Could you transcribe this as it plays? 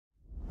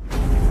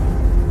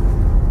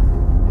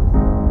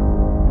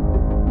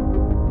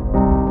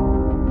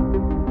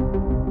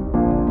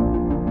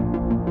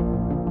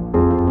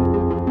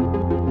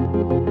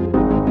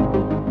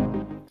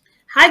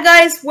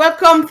Hi guys,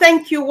 welcome.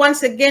 Thank you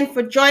once again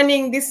for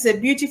joining. This is a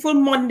beautiful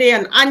Monday,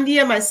 and Andy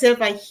and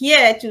myself are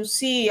here to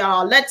see,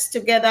 let's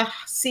together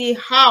see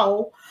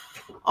how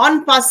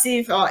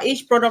ONPASSIVE,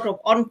 each product of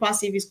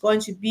ONPASSIVE is going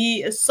to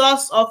be a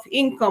source of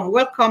income.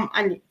 Welcome,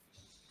 Andy.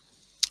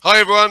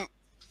 Hi everyone.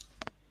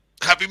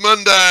 Happy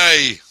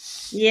Monday.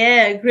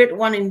 Yeah, great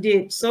one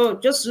indeed. So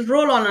just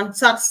roll on and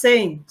start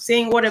saying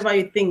whatever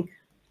you think.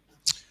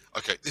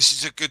 Okay, this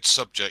is a good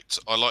subject.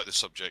 I like the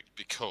subject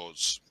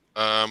because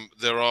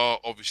there are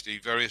obviously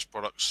various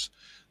products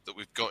that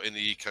we've got in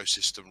the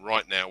ecosystem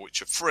right now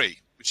which are free,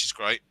 which is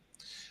great.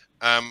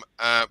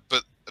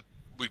 But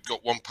we've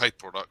got one paid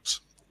product,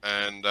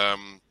 and I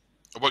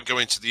won't go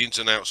into the ins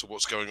and outs of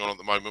what's going on at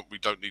the moment. We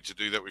don't need to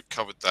do that. We've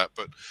covered that.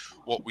 But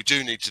what we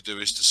do need to do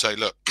is to say,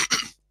 look,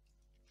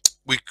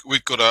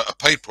 we've got a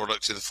paid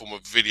product in the form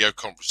of a video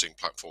conferencing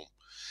platform.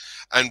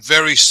 And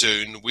very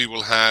soon we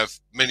will have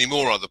many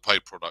more other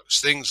paid products,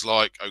 things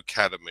like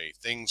OCademey,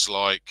 things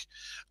like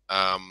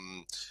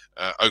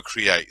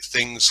OCreate,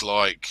 things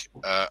like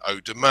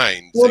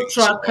ODomain,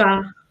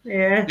 OTracker,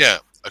 yeah.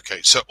 Okay,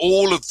 so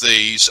all of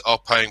these are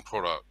paying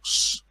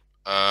products,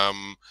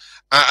 and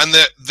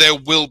there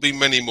will be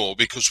many more,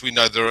 because we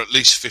know there are at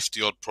least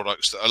 50 odd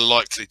products that are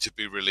likely to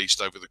be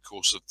released over the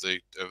course of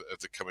the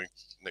coming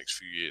next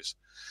few years.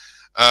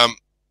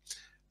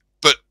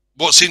 But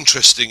what's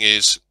interesting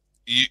is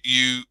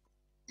you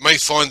may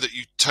find that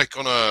you take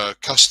on a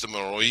customer,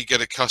 or you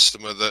get a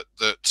customer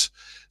that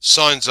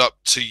signs up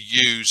to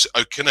use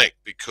OConnect,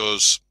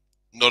 because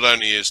not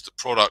only is the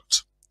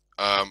product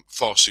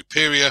far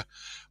superior,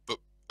 but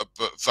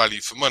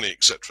value for money,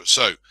 etc.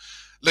 So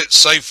let's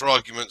say, for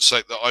argument's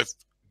sake, that I've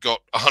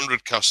got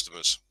 100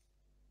 customers,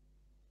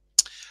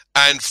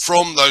 and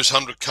from those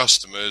 100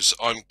 customers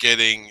I'm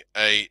getting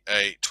a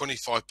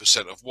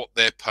 25% of what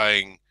they're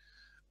paying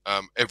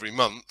every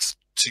month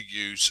to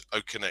use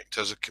OConnect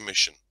as a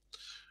commission,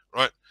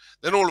 right?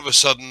 Then all of a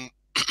sudden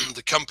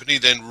the company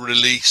then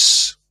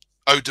release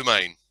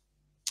ODomain,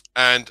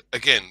 and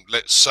again,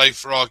 let's say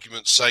for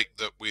argument's sake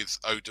that with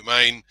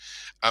ODomain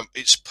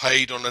it's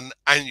paid on an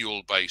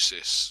annual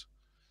basis.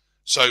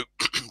 So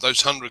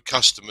those 100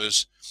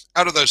 customers,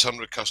 out of those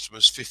 100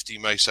 customers, 50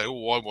 may say,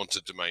 oh, I want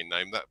a domain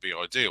name, that'd be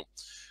ideal.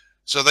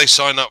 So they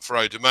sign up for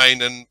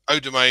ODomain, and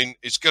ODomain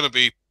is going to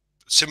be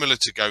similar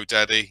to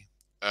GoDaddy,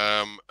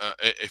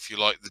 if you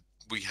like.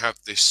 We have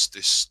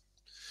this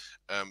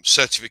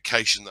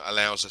certification that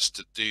allows us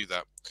to do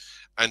that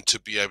and to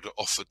be able to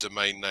offer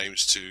domain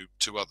names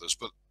to others.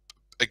 But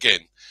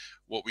again,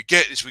 what we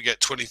get is we get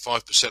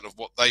 25% of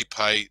what they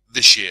pay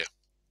this year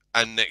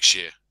and next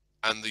year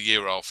and the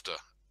year after,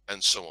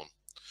 and so on.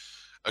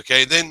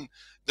 Okay, then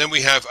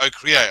we have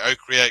OCreate.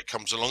 OCreate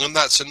comes along, and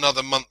that's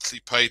another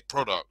monthly paid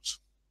product,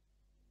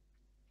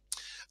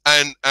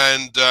 and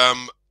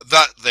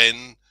that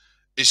then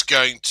is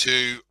going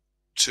to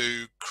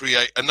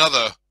create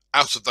another,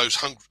 out of those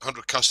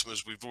 100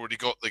 customers we've already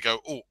got, they go,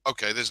 oh,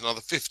 okay, there's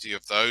another 50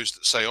 of those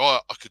that say, oh,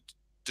 I could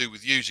do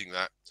with using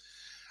that,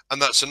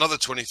 and that's another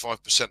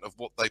 25% of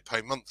what they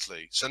pay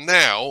monthly. So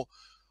now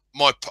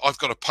I've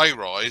got a pay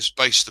rise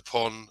based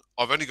upon,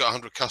 I've only got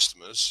 100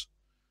 customers,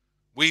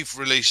 we've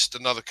released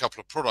another couple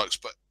of products,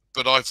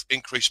 but I've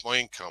increased my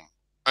income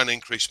and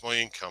increased my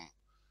income.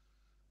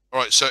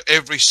 All right, so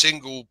every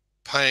single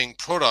paying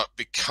product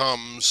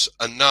becomes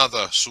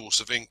another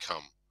source of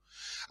income.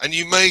 And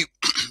you may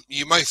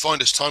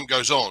find as time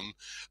goes on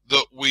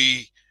that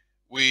we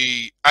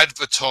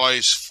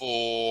advertise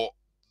for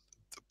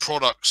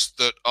products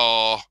that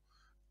are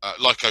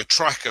like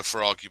OTracker,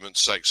 for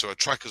argument's sake. So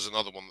OTracker is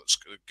another one that's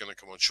going to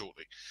come on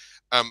shortly,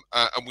 and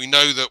we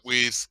know that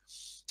with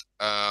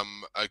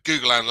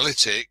Google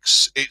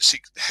Analytics, it's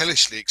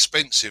hellishly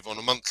expensive on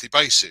a monthly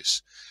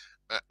basis.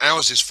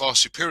 Ours is far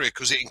superior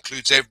because it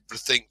includes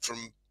everything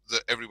from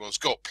that everyone's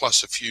got,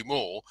 plus a few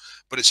more,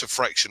 but it's a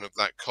fraction of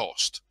that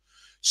cost.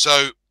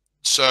 So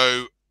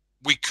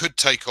we could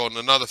take on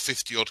another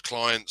 50 odd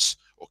clients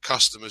or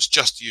customers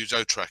just to use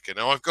OTracker.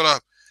 Now I've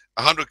got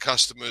 100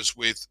 customers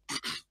with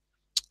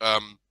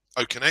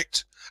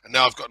OConnect, and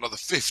now I've got another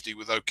 50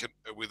 with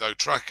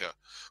OTracker.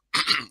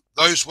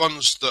 Those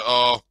ones that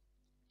are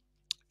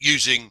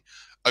using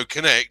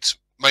OConnect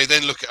may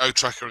then look at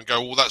OTracker and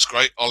go, well, that's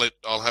great,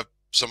 I'll have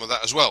some of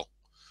that as well.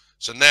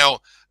 So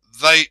now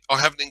I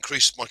haven't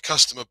increased my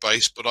customer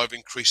base, but I've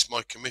increased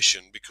my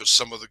commission, because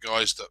some of the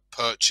guys that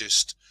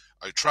purchased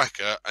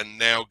OTracker are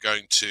now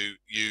going to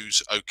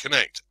use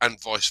OConnect,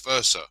 and vice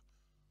versa.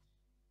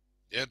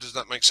 Yeah, does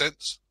that make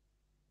sense?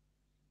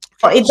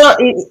 Okay, it does.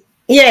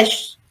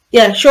 Yes,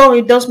 yeah, sure,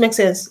 it does make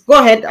sense. Go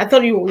ahead. I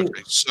thought you were.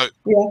 Okay,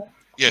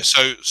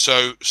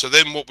 so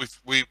then what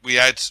we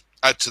add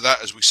to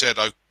that, as we said,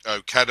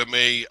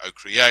 OCademey,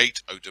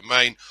 OCreate,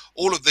 ODomain,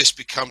 all of this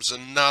becomes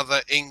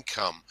another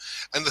income.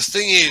 And the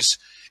thing is,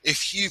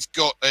 if you've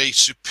got a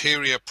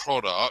superior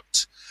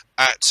product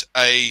at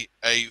a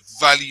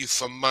value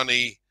for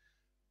money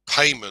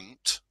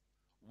payment,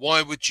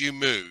 why would you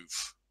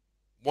move?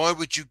 Why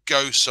would you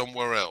go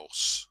somewhere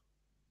else?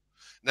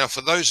 Now,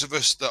 for those of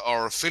us that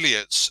are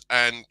affiliates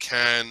and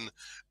can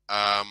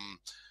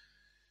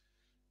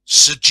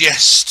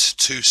suggest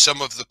to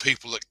some of the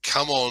people that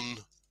come on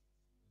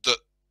that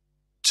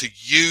to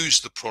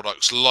use the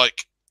products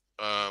like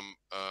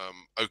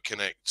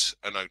OConnect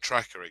and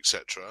OTracker,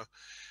 etc.,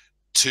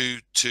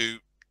 to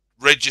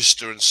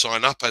register and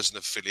sign up as an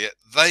affiliate,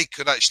 they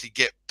could actually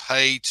get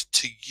paid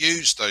to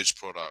use those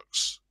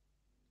products.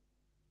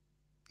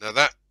 Now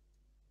that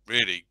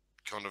really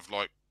kind of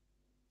like,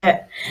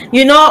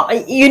 you know,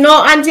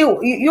 Andy,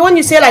 you when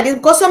you say like this,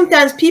 because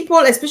sometimes people,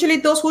 especially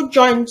those who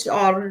joined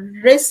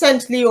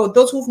recently or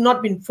those who've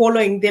not been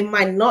following, they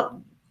might not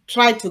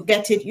try to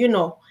get it. You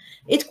know,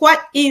 it's quite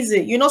easy.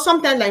 You know,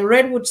 sometimes like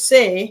Red would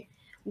say,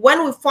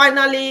 when we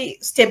finally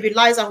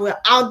stabilize and we're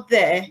out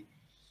there,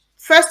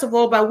 first of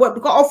all, by what,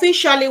 because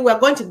officially we're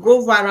going to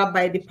go viral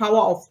by the power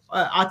of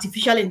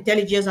artificial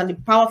intelligence and the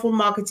powerful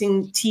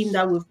marketing team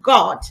that we've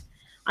got.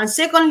 And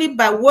secondly,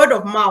 by word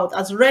of mouth,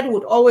 as Red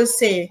would always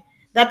say,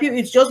 that people,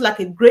 it's just like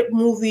a great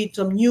movie,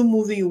 some new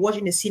movie you watch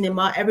in the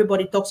cinema,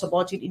 everybody talks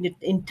about it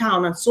in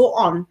town and so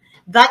on.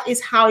 That is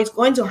how it's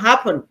going to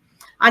happen.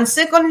 And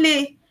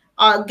secondly,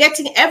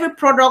 getting every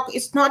product,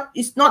 it's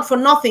not for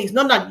nothing. It's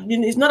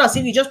not as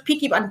if you just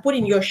pick it and put it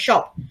in your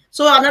shop.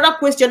 So another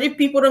question, if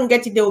people don't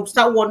get it, they will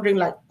start wondering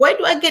like, where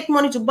do I get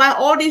money to buy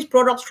all these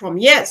products from?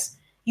 Yes,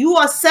 you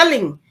are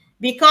selling,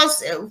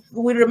 because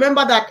we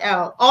remember that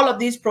all of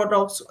these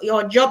products,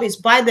 your job is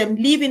buy them,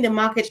 leave in the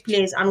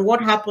marketplace, and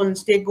what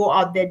happens, they go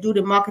out there, do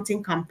the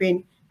marketing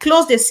campaign,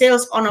 close the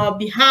sales on our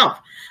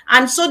behalf.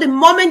 And so the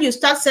moment you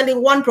start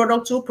selling one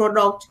product, two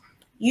products,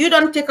 you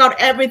don't take out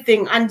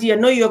everything, and you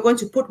know you're going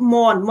to put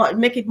more and more,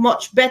 make it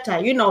much better.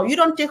 You know, you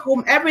don't take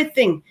home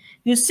everything.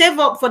 You save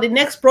up for the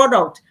next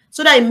product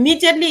so that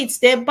immediately it's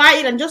there, buy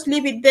it and just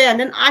leave it there. And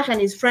then Ash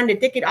and his friend, they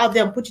take it out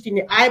there and put it in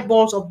the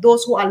eyeballs of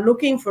those who are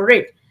looking for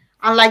it.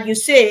 And like you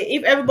say,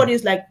 if everybody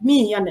is like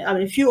me and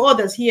a few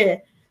others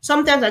here,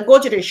 sometimes I go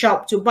to the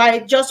shop to buy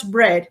just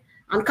bread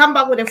and come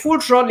back with a full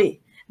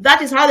trolley.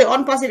 That is how the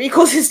ONPASSIVE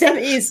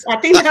ecosystem is. I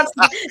think that's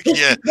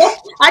yeah.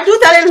 I do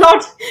that a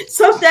lot.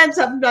 Sometimes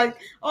I'm like,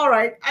 all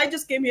right, I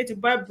just came here to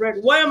buy bread.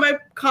 Why am I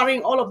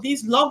carrying all of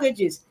these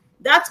luggages?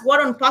 That's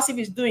what ONPASSIVE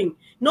is doing.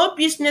 No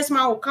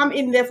businessman will come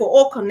in there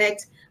for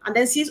OConnect and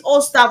then sees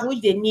all stuff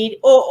which they need,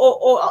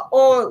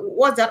 or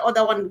what's that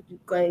other one,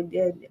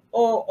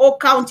 or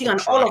counting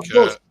and all of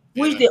those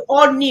which they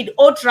all need,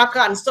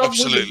 OTracker and stuff.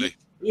 Absolutely.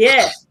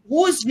 Yeah,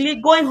 who's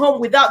going home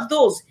without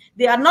those?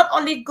 They are not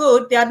only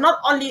good, they are not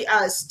only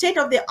state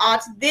of the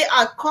art, they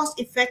are cost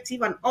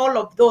effective, and all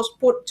of those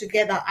put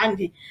together,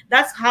 Andy.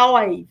 That's how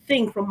I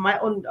think from my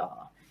own,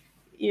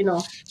 you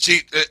know.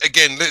 See,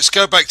 again, let's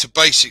go back to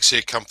basics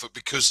here, Comfort,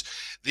 because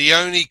the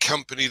only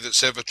company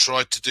that's ever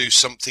tried to do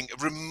something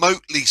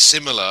remotely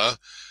similar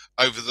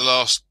over the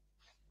last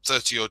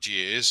 30 odd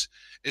years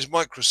is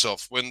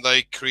Microsoft, when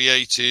they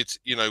created,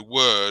 you know,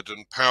 Word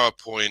and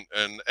PowerPoint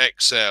and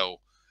Excel.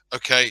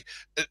 Okay,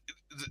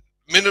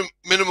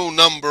 minimal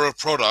number of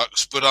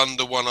products, but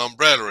under one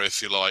umbrella,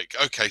 if you like.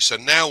 Okay, so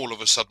now all of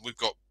a sudden we've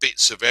got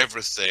bits of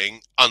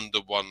everything under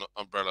one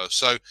umbrella.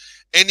 So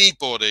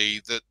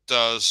anybody that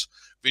does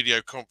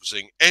video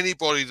conferencing,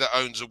 anybody that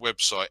owns a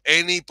website,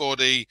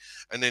 anybody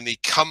and any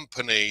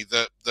company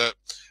that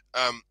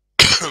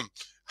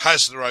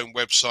has their own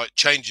website,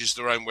 changes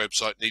their own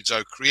website, needs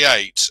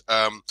OCreate,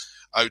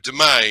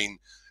 ODomain,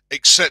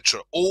 etc.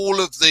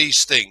 All of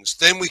these things.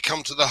 Then we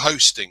come to the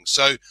hosting.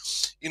 So,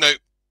 you know,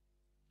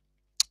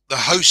 the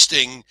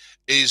hosting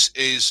is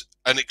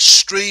an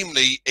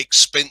extremely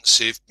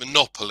expensive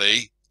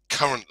monopoly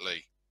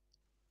currently.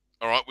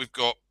 All right, we've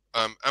got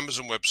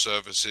Amazon Web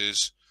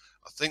Services.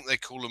 I think they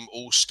call them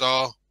All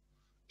Star.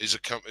 It's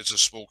a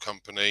small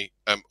company,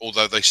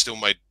 although they still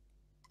made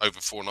over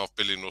 4.5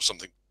 billion or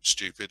something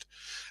stupid.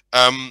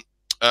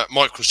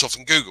 Microsoft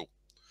and Google.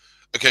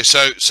 Okay,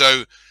 so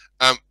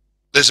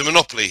there's a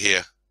monopoly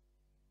here,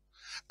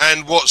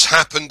 and what's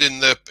happened in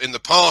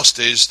the past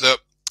is that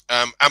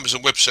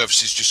Amazon Web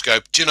Services just go,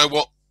 do you know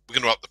what, we're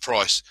going to up the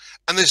price,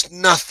 and there's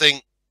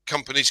nothing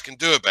companies can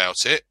do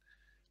about it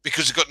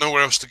because they've got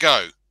nowhere else to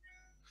go,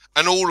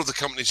 and all of the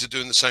companies are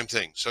doing the same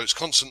thing. So it's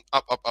constant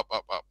up.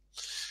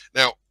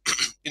 Now,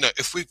 you know,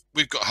 if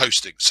we've got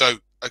hosting, so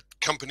a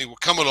company will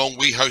come along,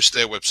 we host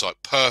their website,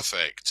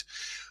 perfect.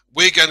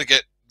 We're going to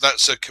get,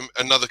 that's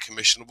another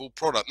commissionable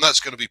product, and that's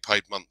going to be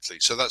paid monthly.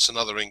 So that's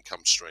another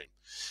income stream.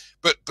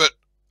 But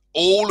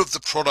all of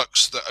the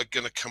products that are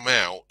going to come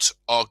out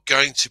are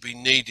going to be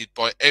needed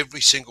by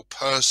every single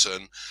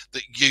person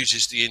that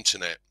uses the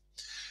internet.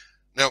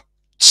 Now,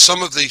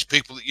 some of these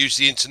people that use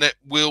the internet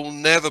will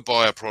never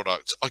buy a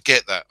product. I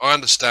get that. I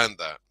understand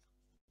that.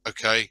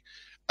 Okay.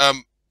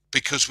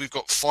 Because we've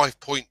got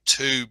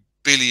 5.2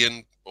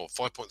 billion or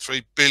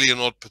 5.3 billion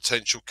odd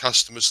potential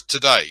customers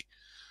today.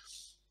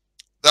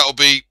 That'll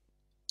be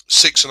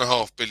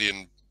 6.5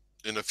 billion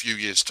in a few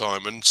years'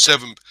 time, and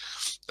 7,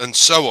 and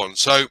so on.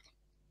 So,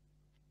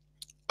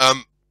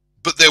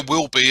 but there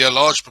will be a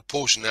large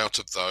proportion out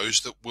of those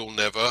that will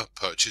never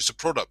purchase a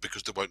product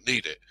because they won't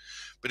need it.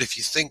 But if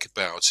you think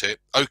about it,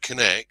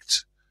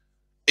 OConnect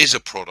is a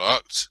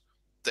product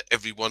that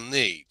everyone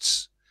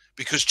needs,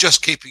 because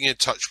just keeping in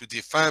touch with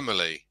your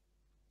family,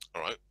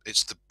 all right,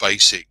 it's the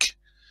basic,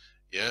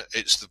 yeah,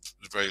 it's the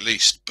very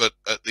least, but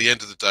at the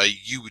end of the day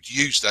you would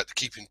use that to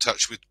keep in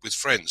touch with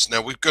friends.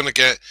 Now we're going to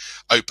get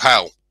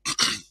OPal,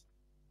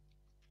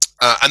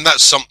 and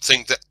that's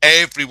something that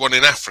everyone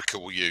in Africa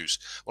will use.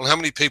 Well, how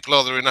many people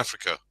are there in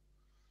Africa?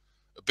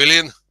 A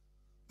billion?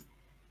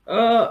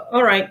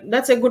 All right,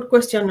 that's a good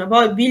question.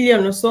 About a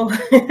billion or so.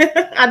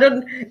 I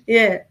don't.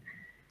 Yeah.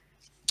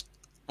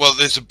 Well,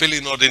 there's a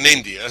billion odd in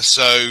India,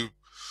 so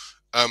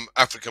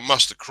Africa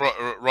must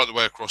right the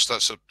way across.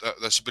 That's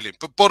a billion.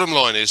 But bottom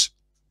line is,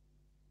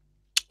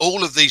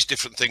 all of these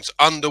different things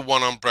under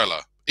one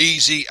umbrella,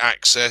 easy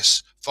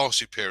access, far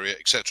superior,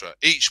 etc.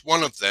 Each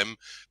one of them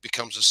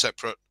becomes a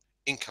separate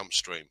income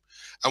stream.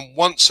 And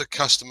once a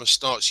customer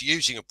starts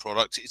using a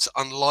product, it's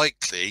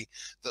unlikely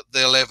that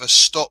they'll ever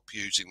stop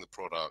using the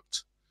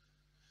product,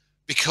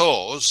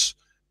 because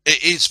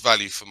it is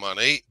value for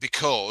money,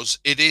 because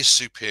it is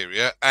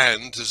superior,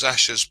 and as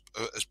Ash has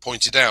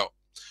pointed out,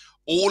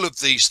 all of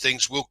these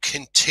things will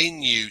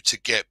continue to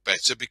get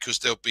better because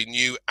there'll be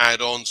new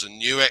add-ons and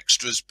new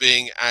extras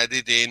being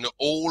added in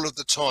all of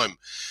the time.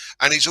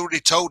 And he's already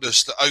told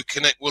us that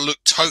OConnect will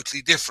look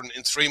totally different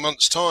in 3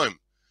 months' time.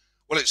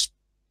 Well, it's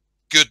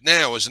good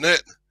now, isn't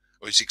it?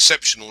 Or it's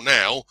exceptional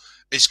now.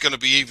 It's going to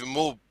be even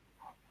more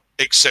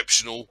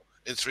exceptional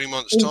in 3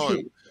 months'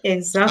 time.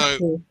 Exactly.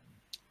 So,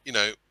 you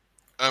know,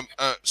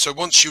 so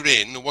once you're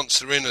in, once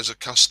they're in as a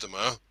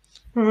customer,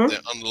 they're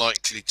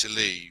unlikely to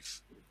leave.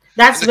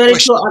 That's very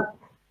true.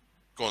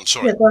 Go on,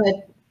 sorry. Yeah, go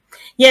ahead.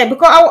 Yeah,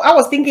 because I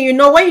was thinking, you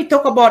know, when you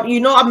talk about, you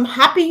know, I'm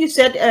happy you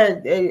said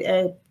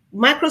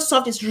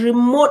Microsoft is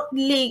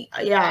remotely,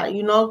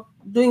 you know,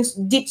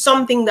 did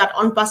something that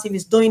ONPASSIVE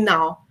is doing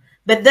now.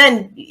 But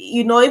then,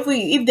 you know,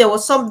 if there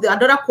was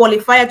another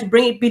qualifier to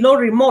bring it below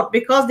remote,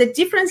 because the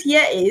difference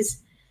here is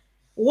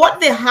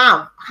what they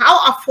have, how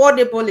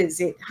affordable is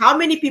it? How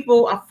many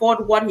people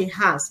afford what he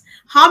has?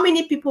 How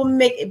many people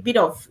make a bit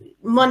of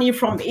money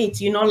from it,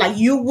 you know, like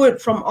you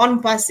would from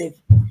ONPASSIVE?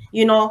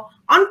 You know,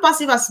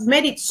 ONPASSIVE has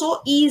made it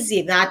so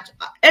easy that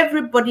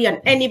everybody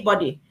and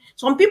anybody,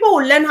 some people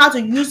will learn how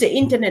to use the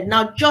internet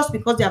now just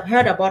because they have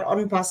heard about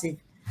ONPASSIVE.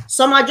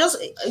 Some are just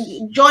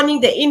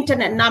joining the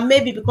internet now,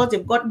 maybe because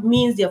they've got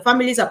means, their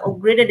families have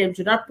upgraded them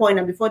to that point,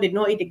 and before they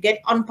know it, they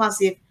get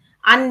ONPASSIVE.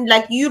 And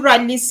like you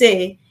rightly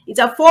say, it's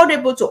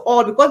affordable to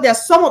all, because there are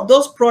some of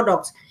those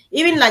products,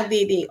 even like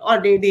the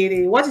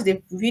what is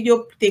the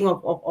video thing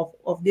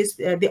of this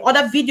the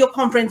other video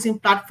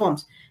conferencing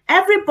platforms.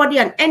 Everybody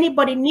and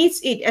anybody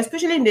needs it,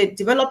 especially in the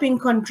developing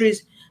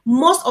countries.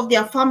 Most of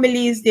their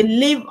families, they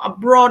live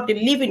abroad,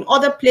 they live in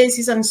other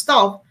places and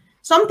stuff.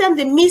 Sometimes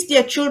they miss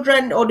their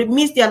children or they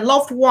miss their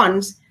loved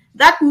ones.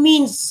 That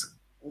means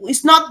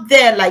it's not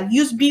there, like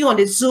use being on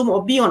the Zoom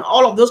or being on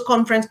all of those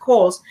conference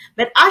calls.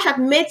 But Ash had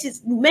made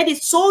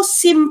it so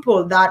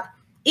simple that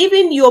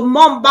even your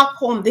mom back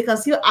home, they can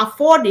still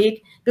afford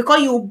it,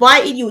 because you buy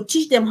it, you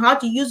teach them how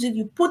to use it,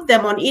 you put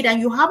them on it, and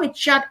you have a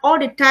chat all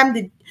the time.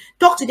 They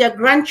talk to their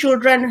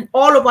grandchildren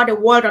all over the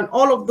world and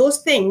all of those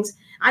things.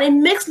 And it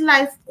makes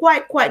life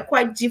quite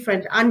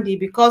different, Andy,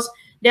 because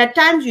there are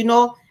times, you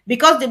know,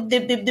 because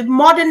the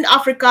modern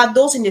Africa,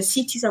 those in the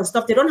cities and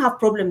stuff, they don't have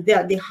problem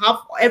there. They have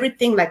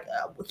everything like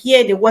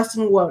here in the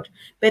Western world.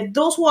 But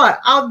those who are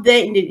out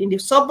there in the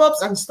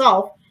suburbs and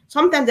stuff,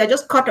 sometimes they're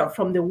just cut off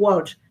from the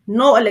world.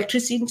 No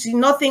electricity,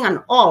 nothing and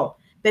all.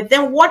 But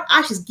then what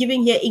Ash is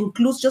giving here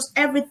includes just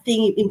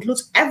everything. It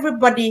includes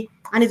everybody,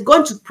 and it's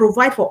going to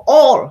provide for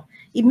all.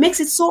 It makes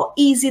it so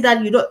easy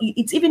that you don't.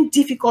 It's even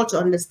difficult to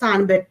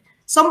understand. But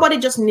somebody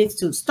just needs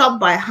to stop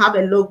by, have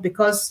a look,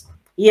 because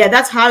yeah,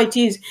 that's how it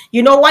is.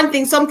 You know, one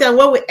thing, sometimes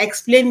when we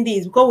explain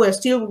this, because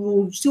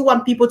we still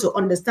want people to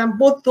understand,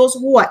 both those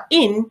who are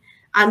in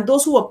and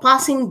those who are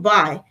passing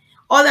by.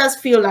 Others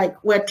feel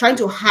like we're trying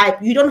to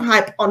hype. You don't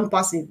hype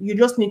ONPASSIVE. You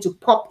just need to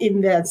pop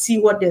in there and see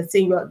what they're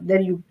saying.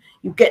 Then you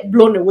get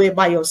blown away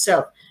by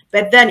yourself.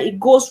 But then it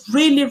goes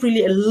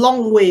really a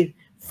long way,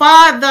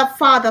 farther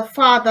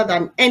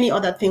than any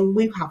other thing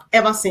we have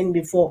ever seen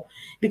before.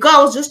 Because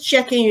I was just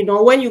checking, you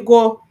know, when you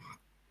go,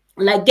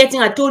 like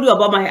I told you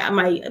about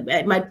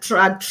my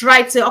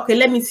tried to say, okay,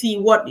 let me see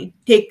what it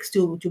takes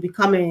to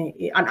become an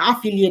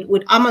affiliate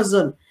with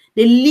Amazon.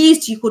 The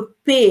least you could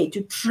pay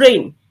to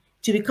train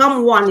to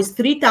become one is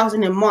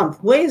 3,000 a month.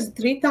 Where is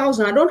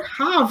 3,000? I don't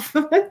have,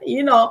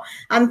 you know,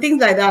 and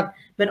things like that.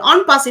 But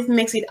ONPASSIVE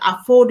makes it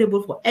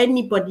affordable for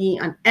anybody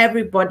and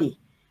everybody.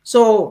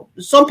 So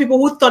some people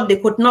who thought they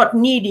could not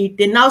need it,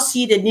 they now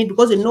see the need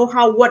because they know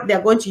what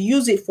they're going to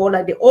use it for,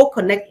 like the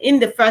OConnect in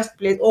the first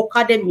place,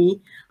 OCademey,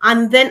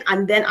 and then.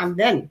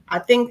 I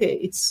think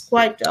it's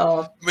quite.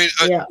 I mean,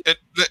 yeah.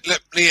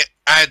 Let me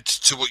add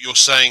to what you're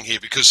saying here,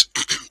 because,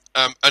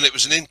 and it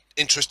was an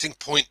interesting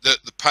point that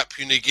the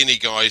Papua New Guinea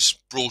guys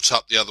brought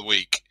up the other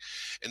week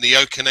in the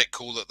OConnect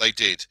call that they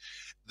did.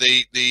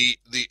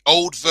 The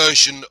old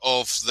version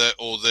of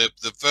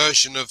the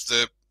version of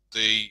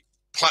the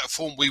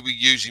platform we were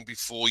using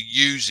before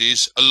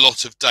uses a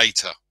lot of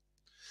data,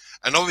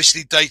 And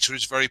obviously data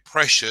is very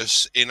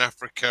precious in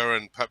Africa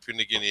and Papua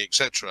New Guinea,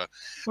 etc.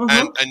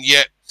 And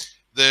yet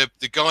the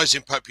guys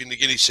in Papua New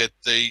Guinea said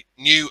the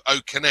new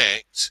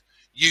OConnect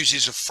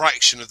uses a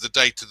fraction of the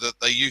data that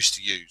they used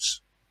to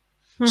use.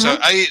 So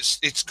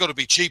it's got to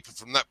be cheaper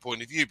from that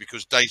point of view,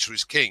 because data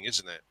is king,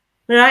 isn't it?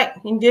 Right,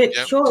 indeed.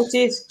 Yeah. Sure it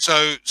is.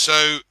 So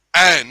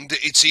and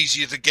it's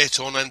easier to get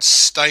on and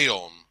stay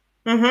on.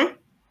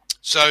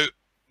 So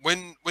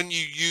when you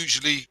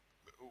used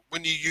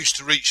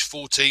to reach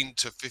 14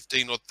 to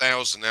 15 odd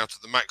thousand out of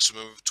the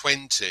maximum of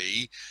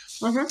 20,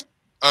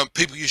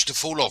 people used to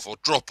fall off or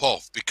drop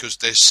off because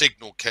their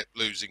signal kept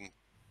losing.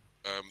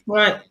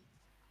 Right.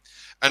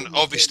 And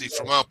obviously,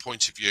 from our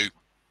point of view,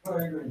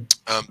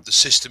 the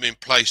system in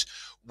place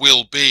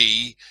will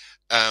be,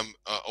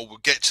 or will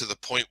get to the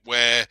point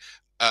where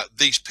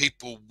these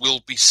people will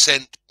be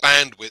sent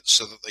bandwidth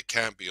so that they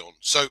can be on.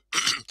 So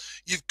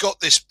you've got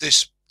this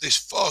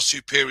far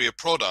superior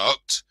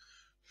product.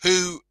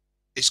 Who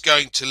is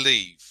going to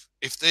leave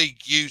if they're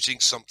using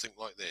something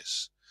like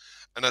this?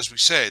 And as we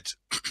said,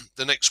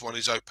 the next one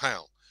is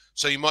OPal.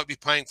 So you might be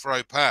paying for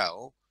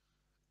OPal,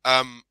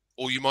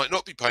 or you might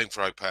not be paying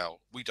for OPal.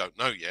 We don't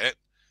know yet,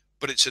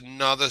 but it's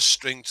another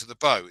string to the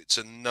bow. It's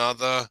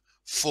another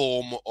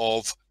form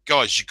of,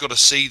 guys, you've got to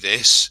see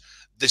this.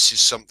 This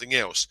is something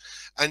else.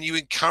 And you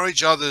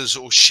encourage others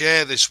or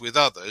share this with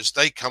others.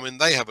 They come in,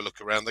 they have a look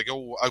around. They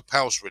go, oh,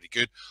 OPal's really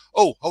good.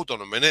 Oh, hold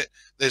on a minute.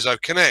 There's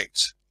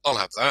OConnect. I'll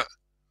have that.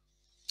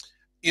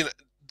 You know,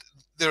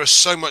 there is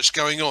so much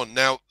going on.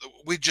 Now,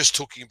 we're just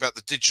talking about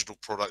the digital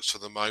products for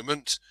the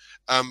moment,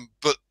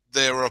 but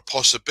there are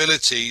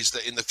possibilities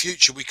that in the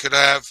future we could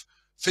have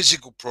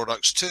physical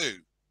products too.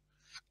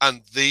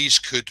 And these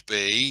could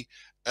be,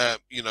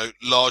 you know,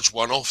 large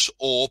one-offs,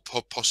 or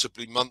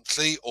possibly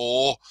monthly,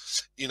 or,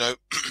 you know,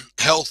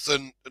 health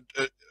and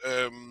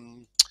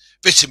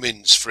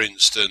vitamins, for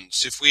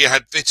instance. If we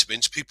had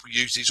vitamins, people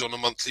use these on a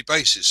monthly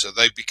basis, so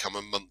they become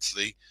a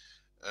monthly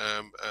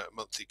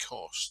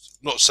cost.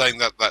 I'm not saying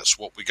that that's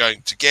what we're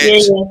going to get.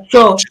 Yeah,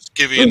 sure. Just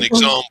give you an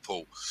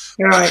example.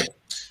 Right.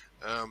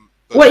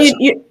 Well,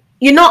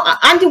 you know,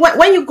 Andy,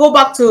 when you go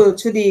back to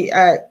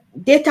the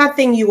data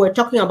thing you were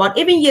talking about,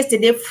 even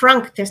yesterday,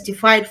 Frank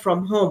testified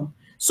from home.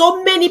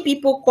 So many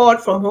people called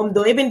from home,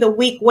 though, even the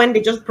week when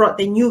they just brought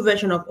the new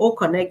version of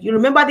OConnect. You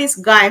remember this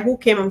guy who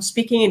came and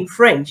speaking in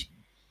French?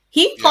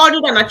 He called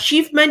it an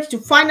achievement to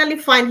finally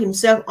find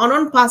himself on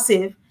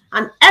ONPASSIVE,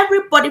 and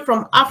everybody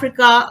from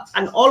Africa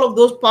and all of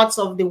those parts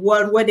of the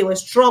world where they were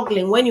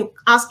struggling, when you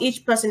ask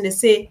each person, they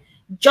say,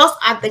 just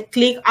at the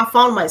click, I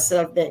found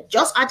myself there.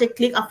 Just at a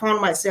click, I found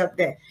myself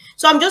there.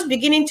 So I'm just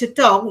beginning to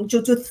talk,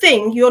 to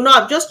think, you know,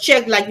 I've just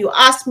checked, like you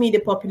asked me the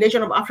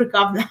population of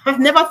Africa.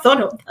 I've never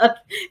thought of that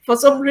for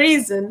some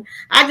reason.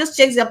 I just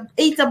checked that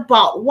it's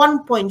about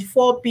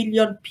 1.4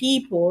 billion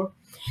people.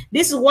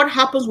 This is what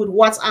happens with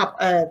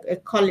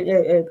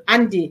WhatsApp,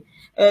 Andy.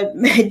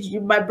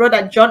 My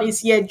brother John is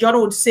here. John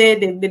would say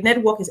the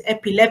network is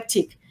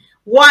epileptic.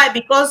 Why?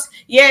 Because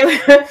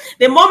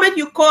the moment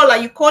you call,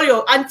 like you call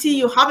your auntie,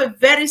 you have a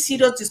very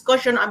serious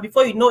discussion, and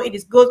before you know it,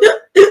 it goes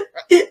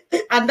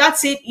and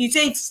that's it. You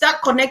say it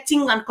start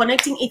connecting and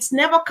connecting, it's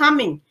never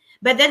coming.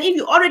 But then if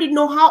you already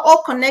know how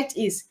OConnect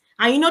is,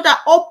 and you know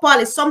that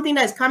OPal is something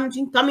that is coming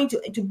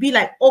to be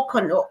like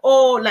OConnect,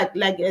 or like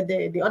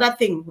the other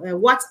thing,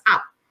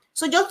 WhatsApp.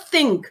 So just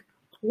think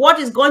what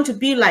is going to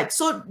be like.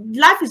 So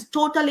life is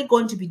totally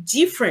going to be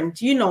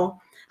different, you know,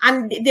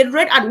 and the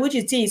rate at which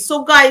it is.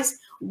 So guys,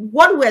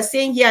 what we're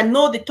saying here,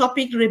 know the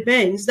topic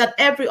remains that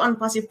every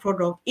ONPASSIVE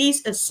product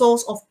is a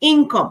source of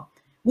income,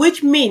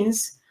 which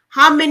means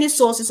how many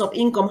sources of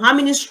income, how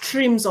many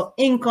streams of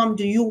income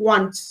do you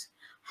want?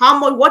 How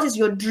much? What is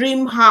your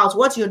dream house?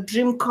 What's your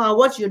dream car?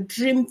 What's your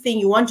dream thing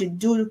you want to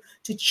do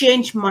to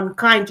change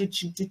mankind,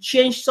 to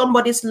change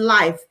somebody's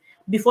life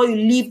before you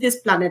leave this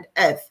planet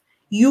Earth?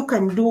 You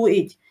can do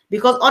it,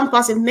 because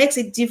ONPASSIVE makes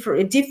it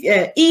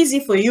easy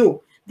for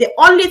you. The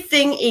only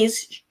thing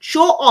is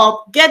show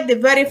up, get the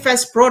very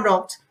first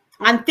product,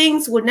 and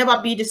things will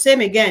never be the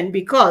same again,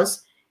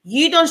 because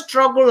you don't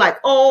struggle like,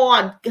 oh,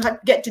 I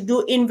get to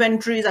do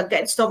inventories, I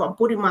get stuff, I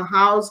put in my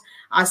house,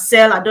 I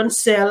sell, I don't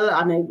sell,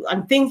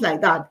 and things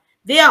like that.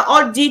 They are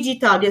all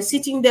digital. They're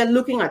sitting there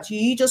looking at you.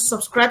 You just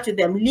subscribe to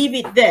them, leave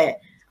it there.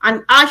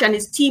 And Ash and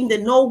his team,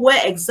 they know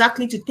where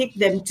exactly to take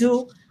them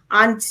to.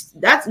 And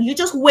that you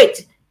just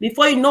wait.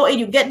 Before you know it,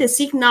 you get the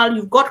signal,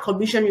 you've got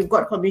commission, you've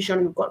got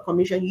commission, you've got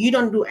commission. You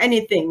don't do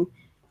anything.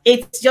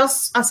 It's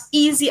just as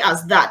easy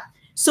as that.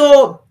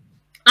 So,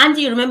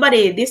 Andy, you remember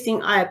this thing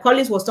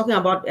Collins was talking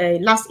about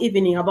last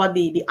evening about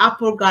the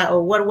Apple guy,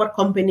 or what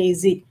company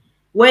is it,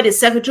 where the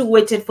secretary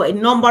waited for a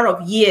number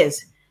of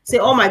years. Say,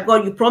 oh my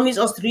God, you promised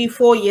us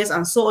 3-4 years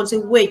and so on. Say,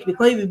 wait,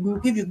 because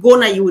if you go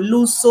now, you will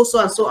lose so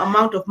and so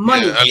amount of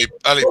money. Yeah,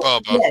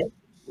 Alibaba.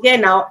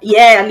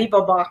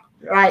 Alibaba.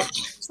 Right.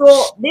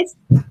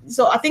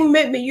 So I think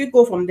maybe you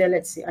go from there.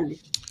 Let's see, Andy.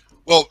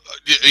 Well,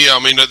 yeah. I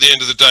mean, at the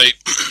end of the day,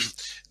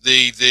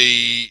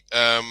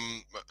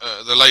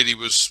 the lady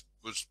was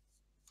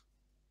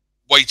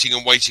waiting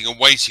and waiting and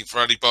waiting for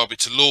Alibaba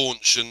to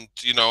launch, and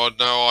you know,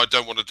 no, I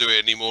don't want to do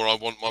it anymore, I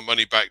want my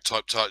money back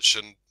type touch.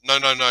 And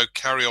no,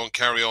 carry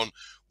on,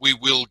 we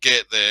will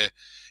get there.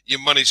 Your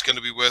money's going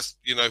to be worth,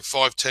 you know,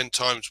 5-10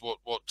 times what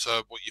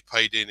you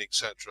paid in,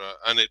 etc.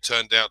 And it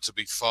turned out to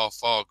be far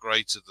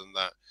greater than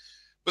that.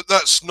 But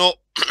that's not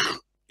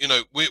you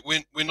know,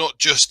 we're not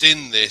just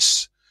in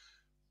this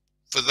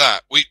for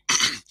that.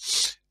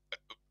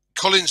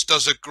 Collins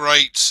does a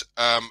great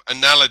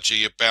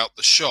analogy about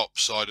the shop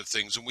side of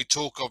things, and we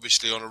talk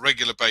obviously on a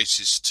regular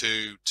basis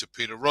to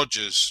Peter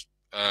Rogers,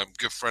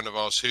 good friend of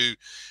ours,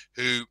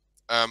 who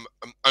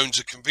owns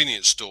a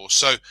convenience store.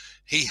 So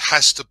he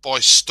has to buy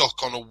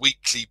stock on a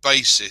weekly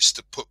basis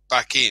to put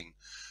back in.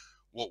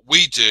 What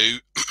we do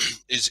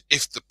is,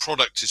 if the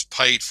product is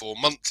paid for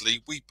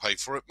monthly, we pay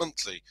for it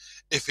monthly.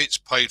 If it's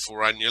paid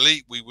for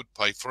annually, we would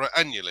pay for it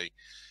annually.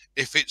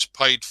 If it's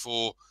paid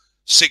for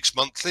 6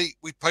 monthly,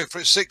 we pay for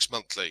it 6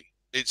 monthly.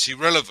 It's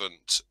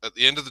irrelevant. At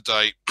the end of the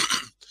day,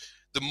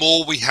 the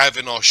more we have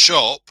in our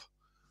shop,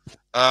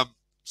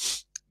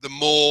 the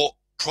more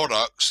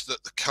products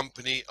that the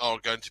company are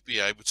going to be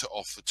able to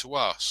offer to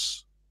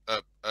us,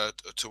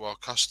 to our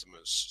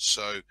customers,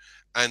 so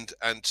and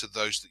to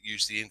those that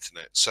use the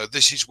internet. So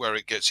this is where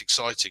it gets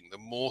exciting. The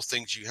more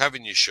things you have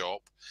in your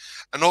shop,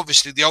 and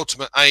obviously the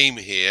ultimate aim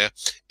here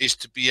is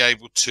to be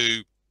able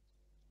to,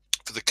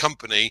 for the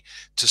company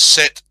to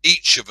set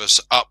each of us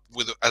up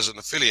with, as an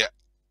affiliate,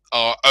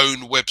 our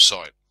own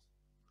website,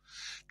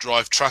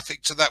 drive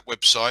traffic to that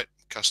website,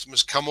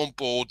 customers come on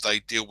board, they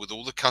deal with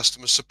all the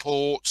customer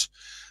support,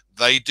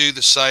 they do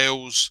the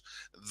sales,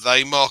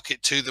 they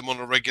market to them on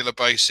a regular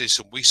basis,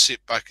 and we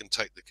sit back and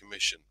take the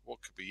commission.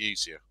 What could be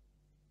easier?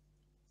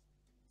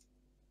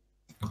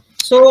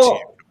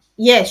 So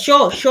yeah,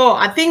 sure.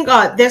 I think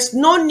there's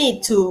no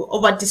need to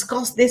over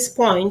discuss this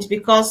point,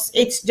 because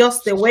it's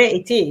just the way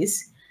it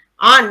is.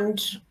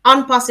 And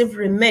ONPASSIVE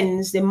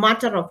remains the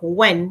matter of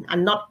when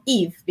and not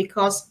if,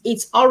 because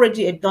it's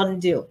already a done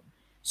deal.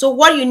 So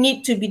what you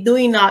need to be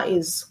doing now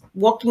is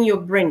working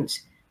your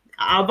brains.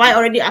 Have I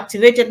already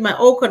activated my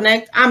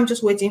OConnect? I'm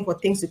just waiting for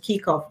things to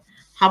kick off.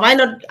 Have I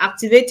not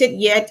activated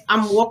yet?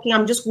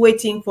 I'm just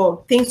waiting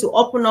for things to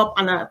open up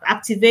and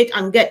activate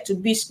and get to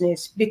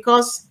business,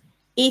 because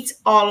it's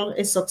all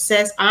a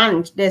success,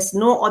 and there's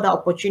no other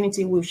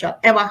opportunity we shall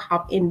ever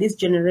have in this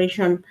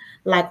generation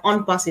like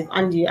ONPASSIVE.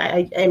 Andy,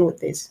 I end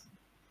with this.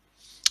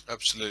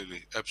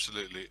 Absolutely,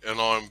 and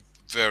I'm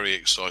very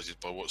excited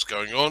by what's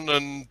going on,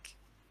 and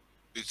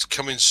it's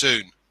coming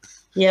soon.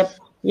 Yep.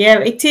 Yeah,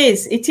 it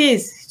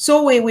is.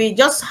 So we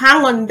just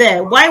hang on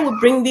there. Why we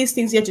bring these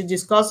things here to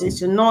discuss is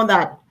to know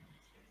that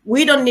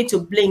we don't need to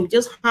blink.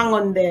 Just hang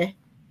on there.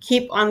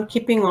 Keep on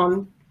keeping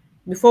on.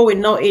 Before we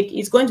know it,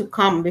 it's going to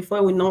come.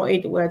 Before we know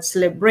it, we're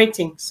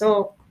celebrating.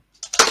 So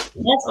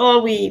that's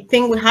all we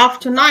think we have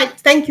tonight.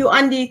 Thank you,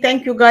 Andy.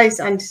 Thank you, guys,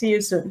 and see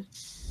you soon.